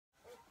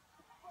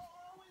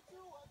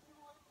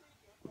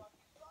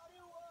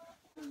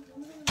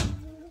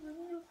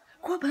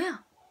bam.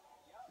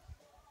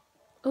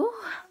 Ooh.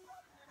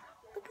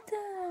 Look at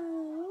that.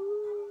 Ooh.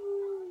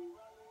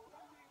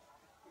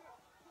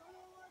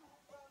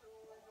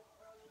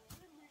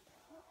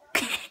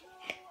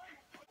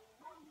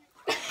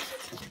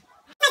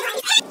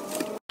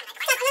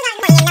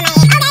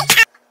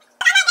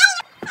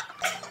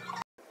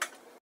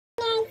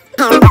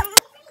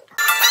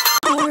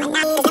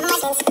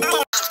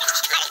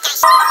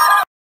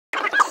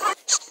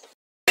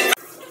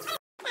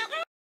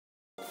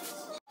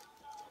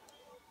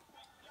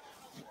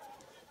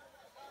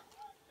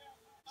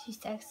 She's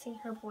texting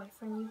her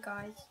boyfriend, you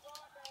guys.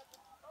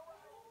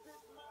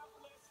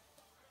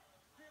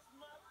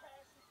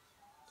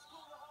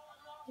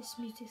 This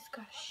music's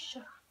gotta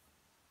shut off.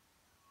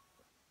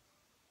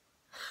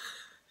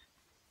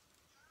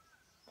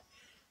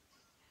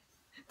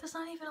 That's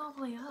not even all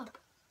the way up.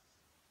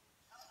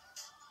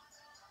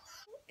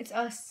 It's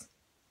us.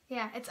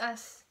 Yeah, it's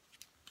us.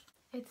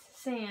 It's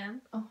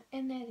Sam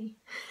and Neddy.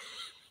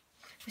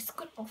 We're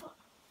scoot over.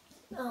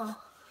 Oh.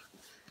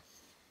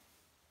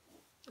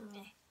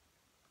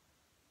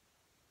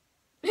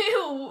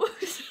 Ew.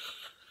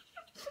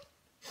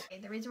 Okay,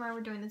 the reason why we're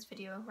doing this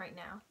video right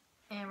now,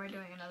 and we're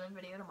doing another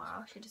video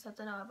tomorrow, she just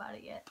doesn't know about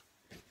it yet.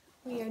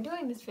 We are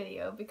doing this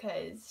video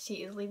because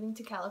she is leaving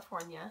to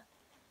California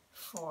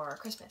for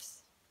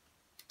Christmas.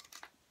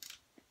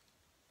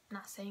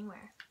 Not saying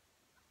where.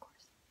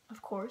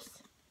 Of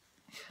course.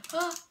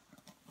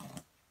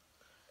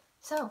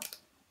 So,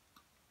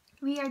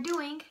 we are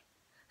doing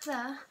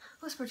the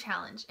Whisper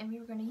Challenge, and we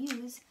were going to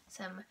use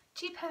some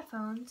cheap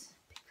headphones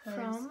because...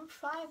 From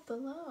Five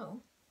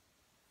Below.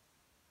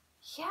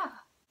 Yeah.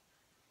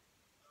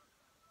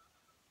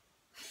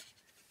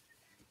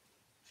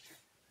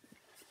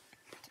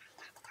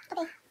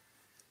 Okay.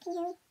 Can you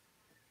hear me?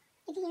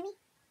 You can hear me?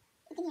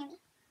 You can hear me?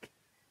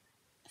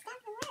 It's not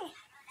gonna work.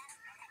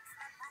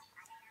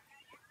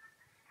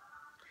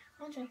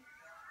 Andre.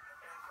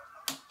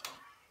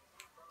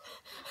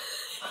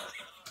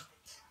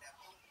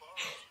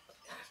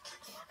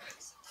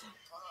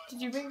 Did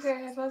you bring your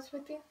headphones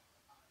with you?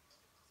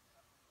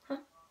 Huh?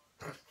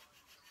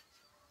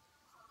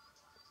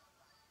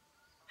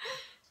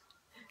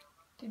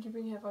 Did you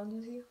bring headphones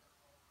with you?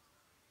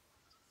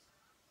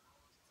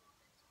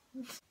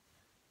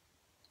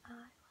 I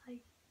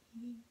like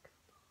eating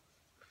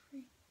for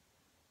free.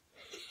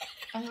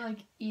 I like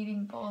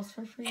eating balls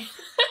for free.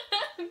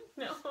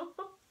 No.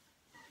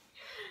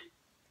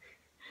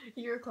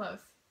 You're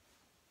close.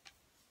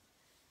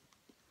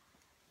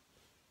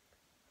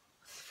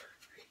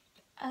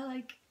 I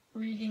like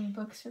reading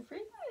books for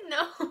free.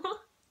 No.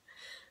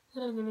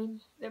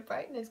 The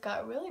brightness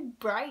got really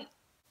bright.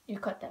 You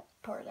cut that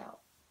part out.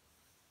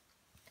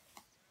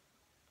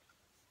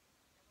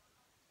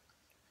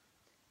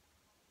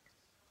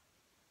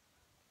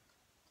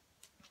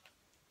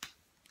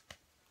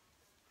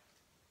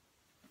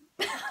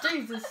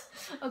 Jesus.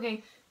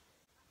 Okay.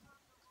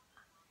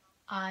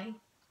 I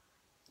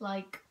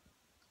like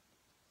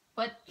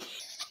what?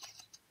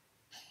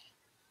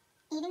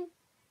 Eating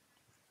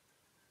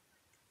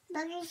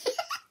boogers.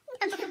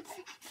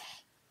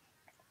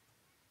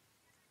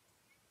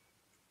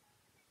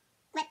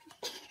 What?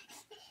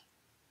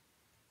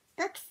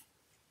 Books.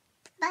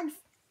 Bugs.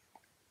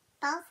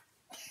 Balls.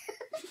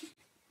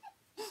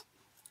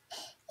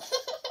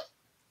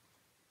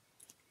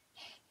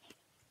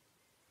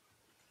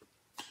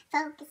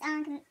 Focus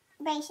on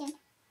concentration.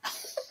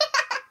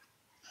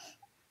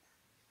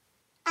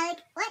 I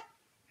like what?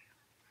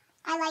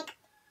 I like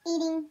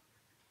eating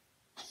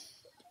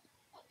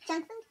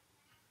junk food.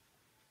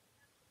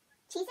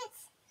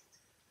 Cheez-Its.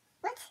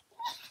 What?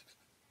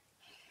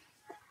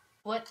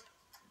 What?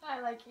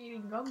 I like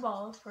eating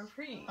gumballs for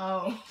free.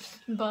 Oh,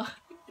 but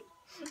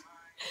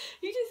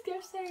You just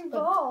kept saying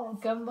balls.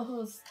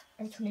 gumballs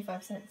are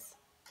 25 cents.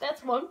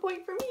 That's 1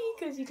 point for me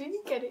because you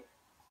didn't get it.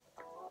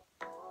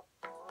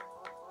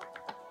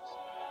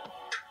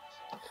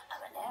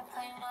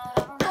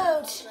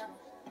 Ouch.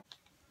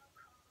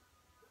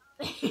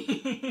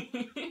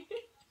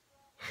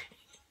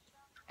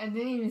 I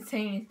didn't even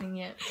say anything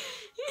yet.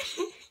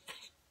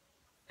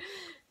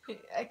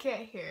 I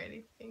can't hear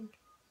anything.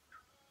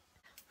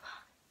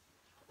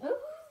 Ooh.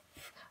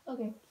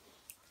 Okay.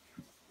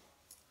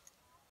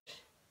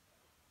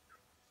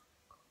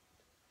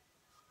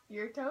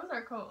 Your toes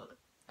are cold.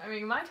 I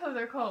mean, my toes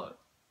are cold.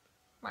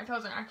 My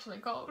toes are actually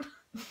cold.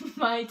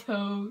 My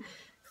toes.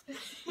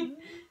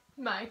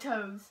 My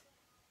toes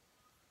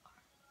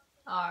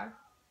are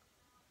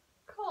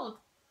cold.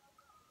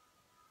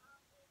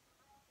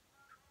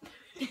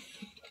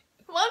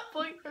 1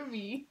 point for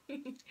me.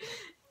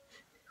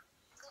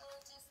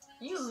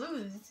 You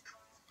lose.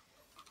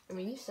 I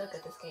mean, you suck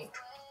at this game.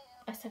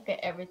 I suck at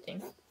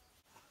everything.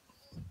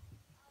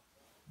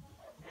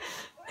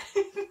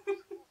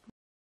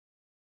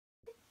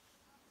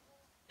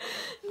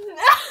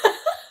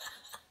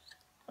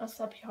 I'll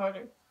slap you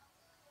harder.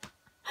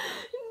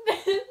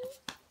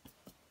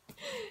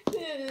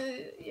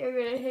 You're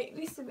gonna hate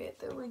me,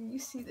 Samantha, when you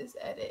see this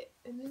edit,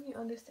 and then you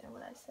understand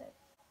what I said.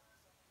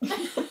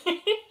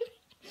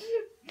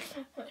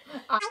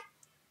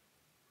 love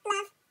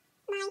my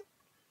me dog but bunny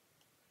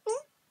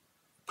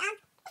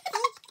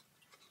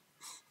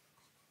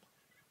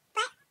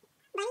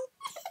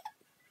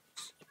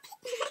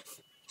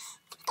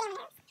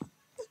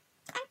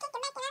I'm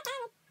kicking back in our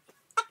town.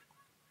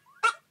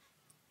 Booger.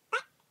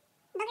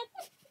 Big.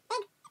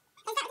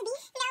 Is that the bee?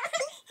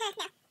 No. No.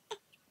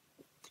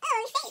 Oh,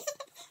 his face.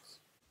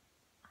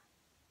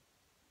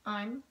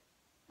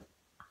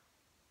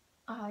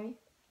 I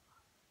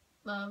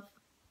love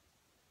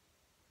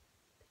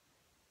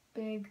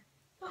big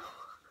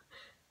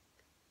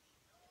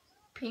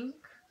pink.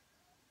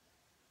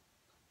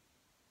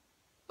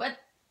 What?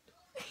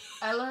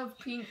 I love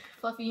pink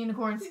fluffy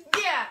unicorns.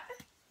 Yeah.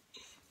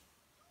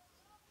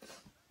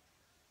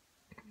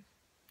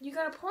 You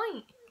got a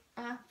point.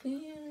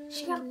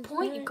 She got a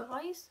point, you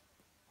guys.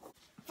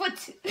 Foot.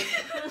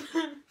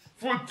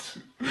 Foot.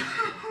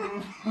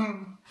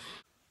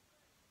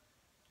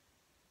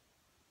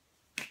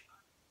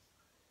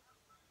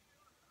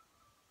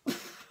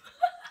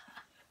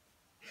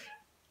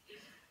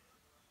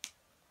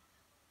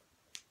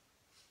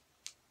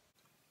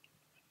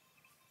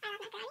 I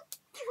love macaroni.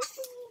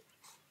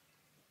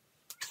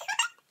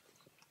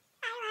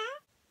 I love.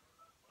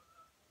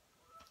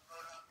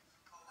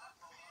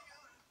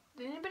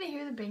 Did anybody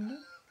hear the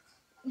banging?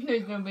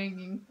 There's no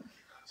banging.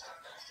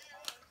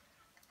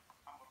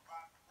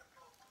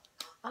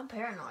 I'm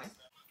paranoid.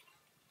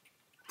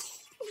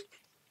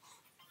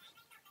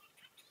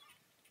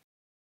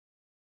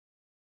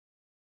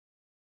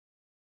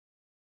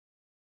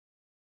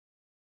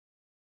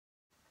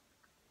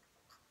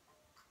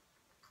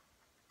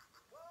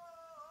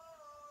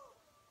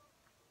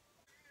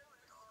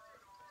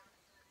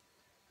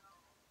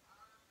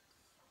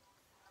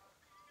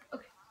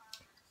 Okay.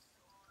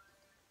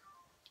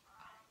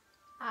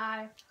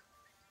 I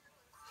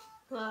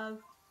love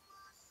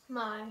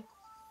my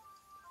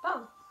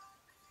phone.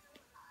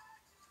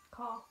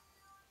 Call.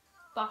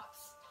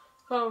 Box.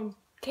 Phone.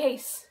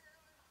 Case.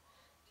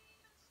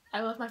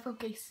 I love my phone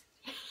case.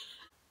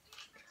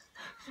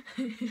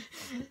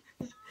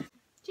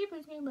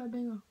 Jeepers came by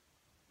bingo.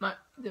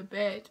 The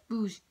bed.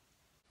 Bougie.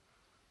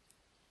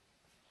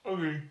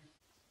 Okay.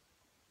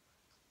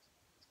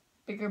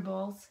 Bigger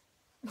balls.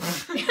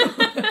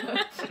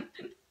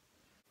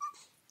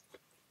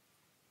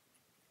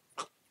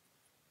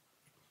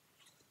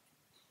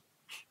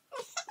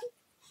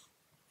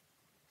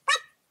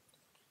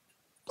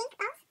 Pink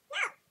balls?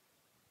 No. Mark Parker.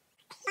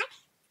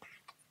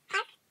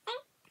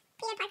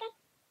 Peter Parker is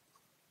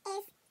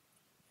gay?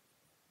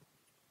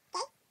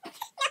 No,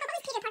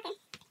 who's Peter Parker?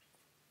 What?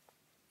 Peter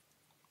Parker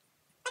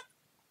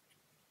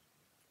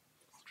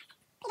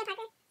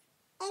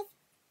is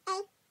a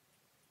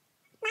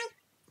my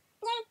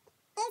year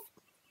is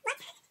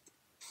what?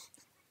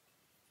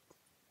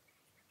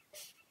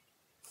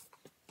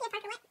 Peter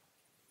Parker what?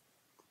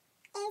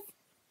 Is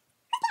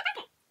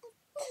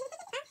who's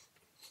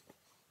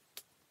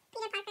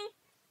Peter Parker? Huh? Peter Parker is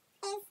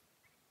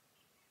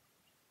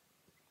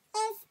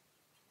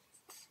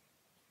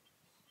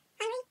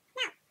hungry?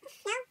 No.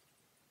 No.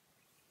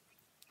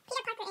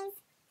 Peter Parker is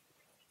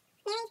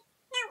married?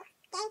 No.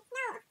 Gay?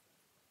 No.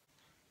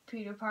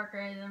 Peter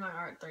Parker is in my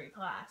art 3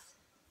 class.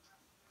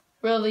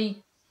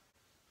 Really?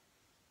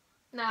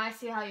 Now I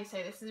see how you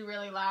say this is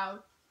really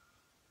loud.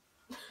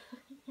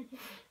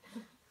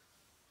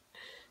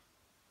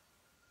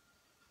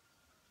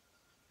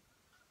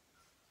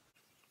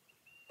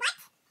 What?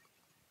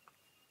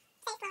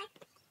 Say slower.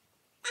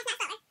 That's not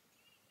slower.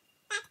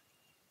 That.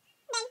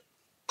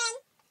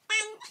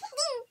 Then.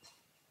 Ding.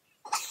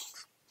 Late.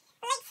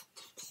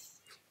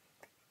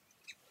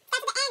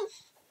 That's the N.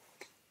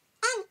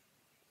 N.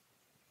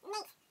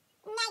 Late.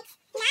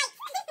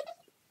 Night.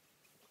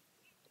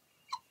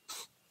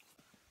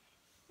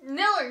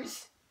 Nillers.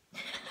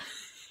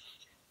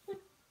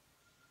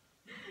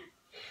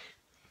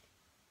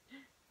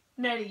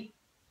 Neddy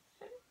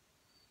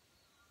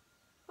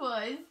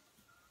was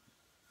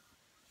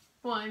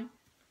one.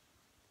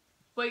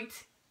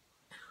 Wait.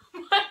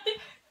 What?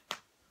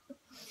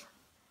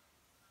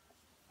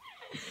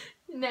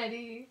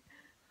 Neddy.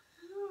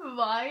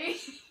 Why?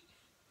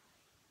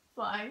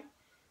 Why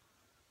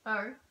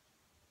are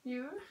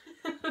you?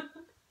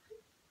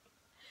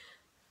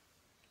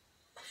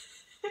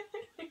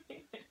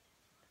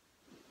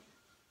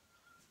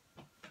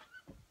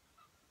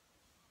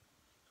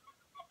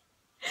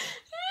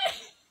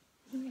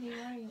 Why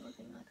are you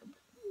looking like a...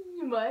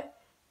 What?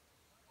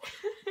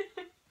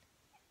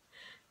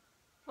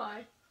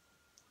 Why?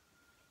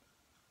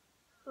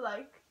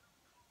 Like,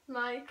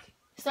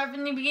 Start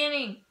from the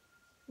beginning.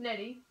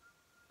 Neddy,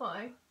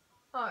 why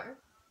are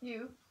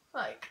you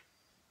like?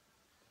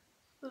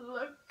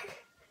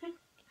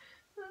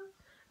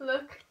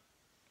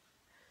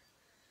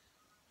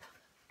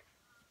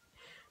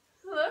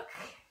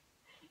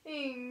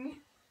 Looking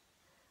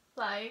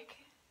like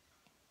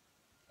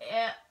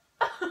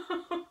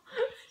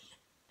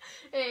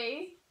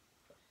a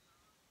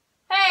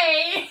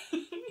hey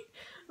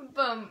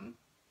bum.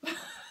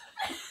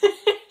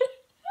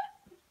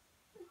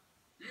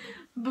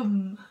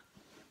 Boom.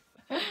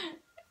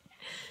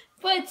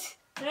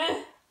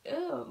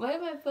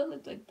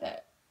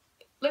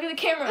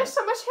 There's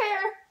so much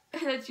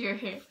hair. That's your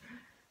hair.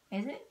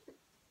 Is it?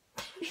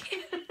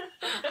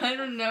 I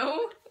don't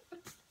know.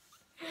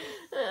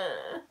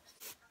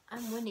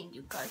 I'm winning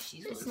you guys.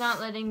 She's It's not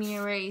letting me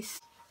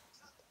erase.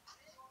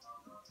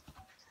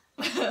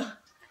 boop.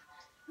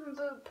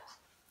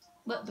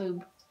 What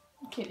boob?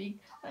 I'm kidding.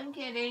 I'm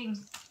kidding.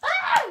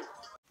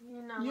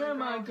 You're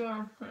my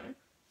girlfriend.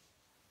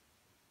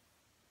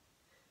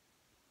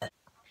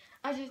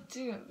 I just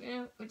do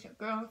it with your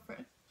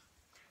girlfriend.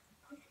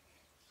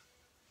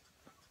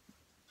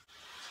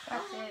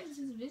 That's Oh, it. this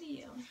is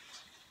video.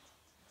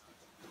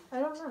 I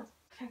don't know.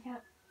 Check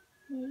out.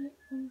 Ready?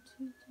 1,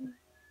 2, 3.